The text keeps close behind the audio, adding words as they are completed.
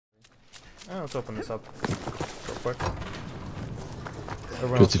Let's open this up real quick.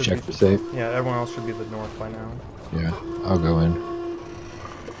 Just to check for safe. Yeah, everyone else should be the north by now. Yeah, I'll go in.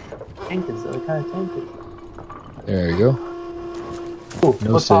 Tank is though, kind of tanky. There you go. Cool,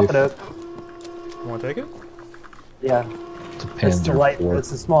 No let's safe. pop it up. You want to take it? Yeah. It's a It's the Panzer light. IV.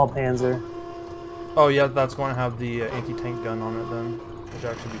 It's a small Panzer. Oh yeah, that's going to have the anti-tank gun on it then, which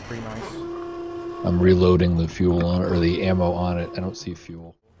actually be pretty nice. I'm reloading the fuel on it, or the ammo on it. I don't see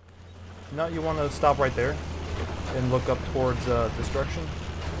fuel. No, you want to stop right there and look up towards this direction.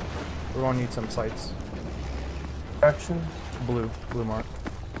 We're going to need some sights. Direction. Blue mark.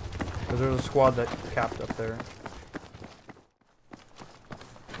 Because there's a squad that capped up there.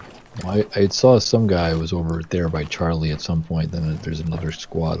 I saw some guy was over there by Charlie at some point. Then there's another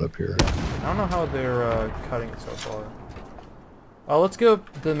squad up here. I don't know how they're cutting it so far. Let's go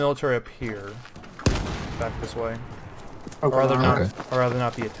the military up here. Back this way. Or rather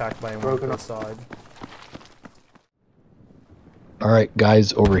not be attacked by anyone from this side. Alright,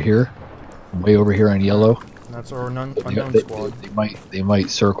 guys over here. Way over here on yellow. And that's our unknown squad. They might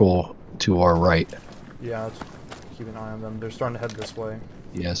circle to our right. Yeah, let's keep an eye on them. They're starting to head this way.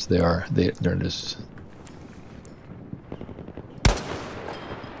 Yes, they are. They're just... I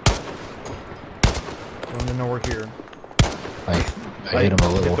don't even know we're here. I hit him a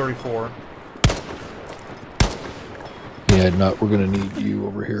little. 34. Yeah, we're gonna need you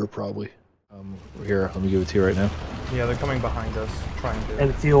over here probably. We're here. Let me give it to you right now. Yeah, they're coming behind us, trying to.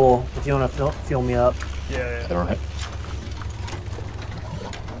 And fuel. If you want to fuel me up. Yeah. I don't have...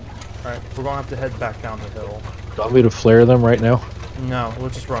 All right, we're gonna have to head back down the hill. Do you want me to flare them right now? No, we'll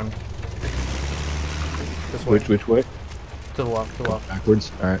just run. This way. Which way? To the left. To the left.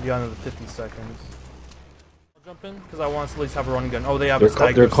 Backwards. All right. You got another 50 seconds. I'll jump in because I want us to at least have a running gun. Oh, they have a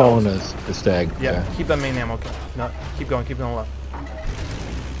stag. They're calling us a stag. Yeah, keep that main ammo. Okay. No, keep going. Keep going left.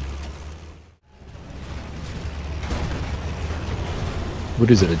 What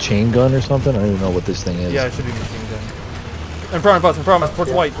is it? A chain gun or something? I don't even know what this thing is. Yeah, it should be machine gun. In front of us. In front of us.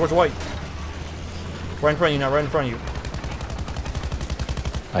 Towards white. Towards white. Right in front of you now. Right in front of you.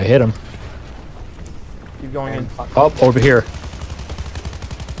 I hit him. Keep going in. Up over here.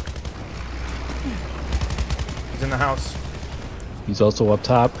 He's in the house. He's also up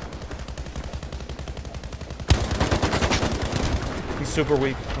top. He's super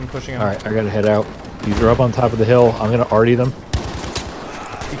weak. I'm pushing him. All right, I gotta head out. These are up on top of the hill. I'm gonna arty them.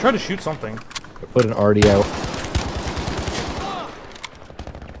 He tried to shoot something. I put an arty out.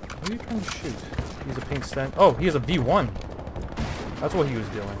 What are you trying to shoot? He's a pink stent. Oh, he has a V1. That's what he was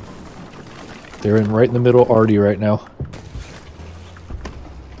doing. They're right in the middle arty right now.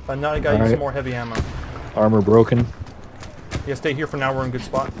 Now I gotta use some more heavy ammo. Armor broken. Yeah, stay here for now. We're in a good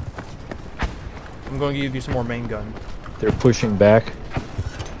spot. I'm going to give you some more main gun. They're pushing back.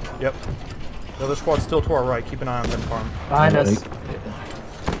 Yep. The other squad's still to our right. Keep an eye on them, Farm. Behind us.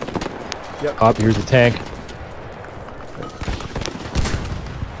 Yep. Up, here's the tank.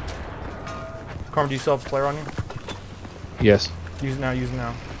 Carm, do you still have a flare on you? Yes. Use it now, use it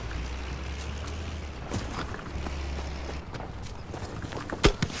now.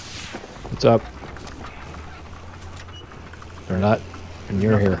 What's up? They're not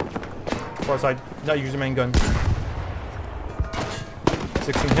near here. Far side. No, use your main gun.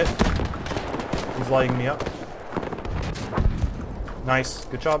 16 hit. He's lighting me up. Nice.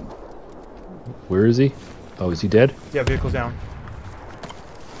 Good job. Where is he? Oh, is he dead? Yeah, vehicle's down.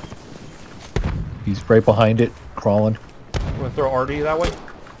 He's right behind it, crawling. We're gonna throw RD that way.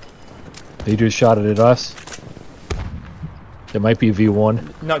 They just shot it at us. It might be a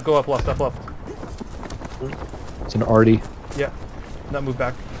V1. No, go up left, up left. It's an arty. Yeah. Not move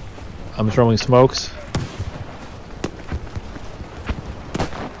back. I'm throwing smokes.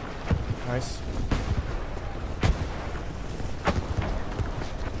 Nice.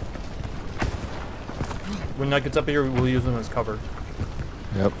 When that gets up here, we'll use them as cover.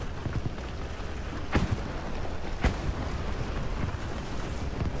 Yep.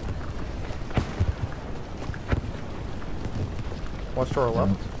 Watch to our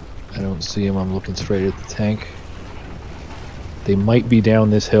left. I don't see him. I'm looking straight at the tank. They might be down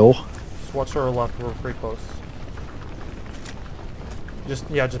this hill. Just watch to our left. We're pretty close. Just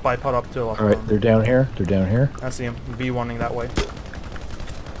bipod up to the left. All right, they're down here. They're down here. I see him. V1ing that way.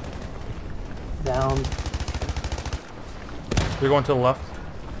 Down. They're going to the left.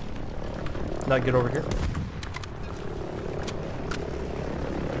 Now get over here.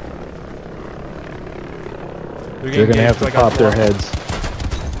 They're gonna have to pop their heads.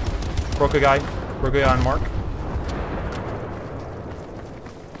 Broke a guy on mark.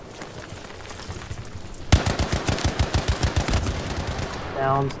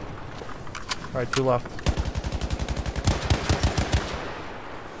 Down. Alright, 2 left.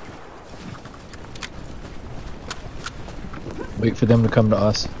 Wait for them to come to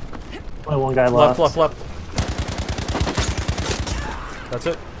us. Only one guy Left, left. left. That's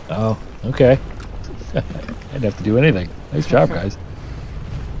it. Oh, okay. I didn't have to do anything. Nice job, guys.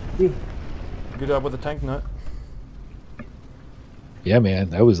 Good job with the tank nut. Yeah, man,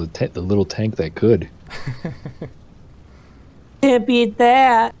 that was the little tank that could. Can't beat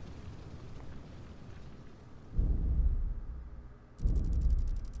that.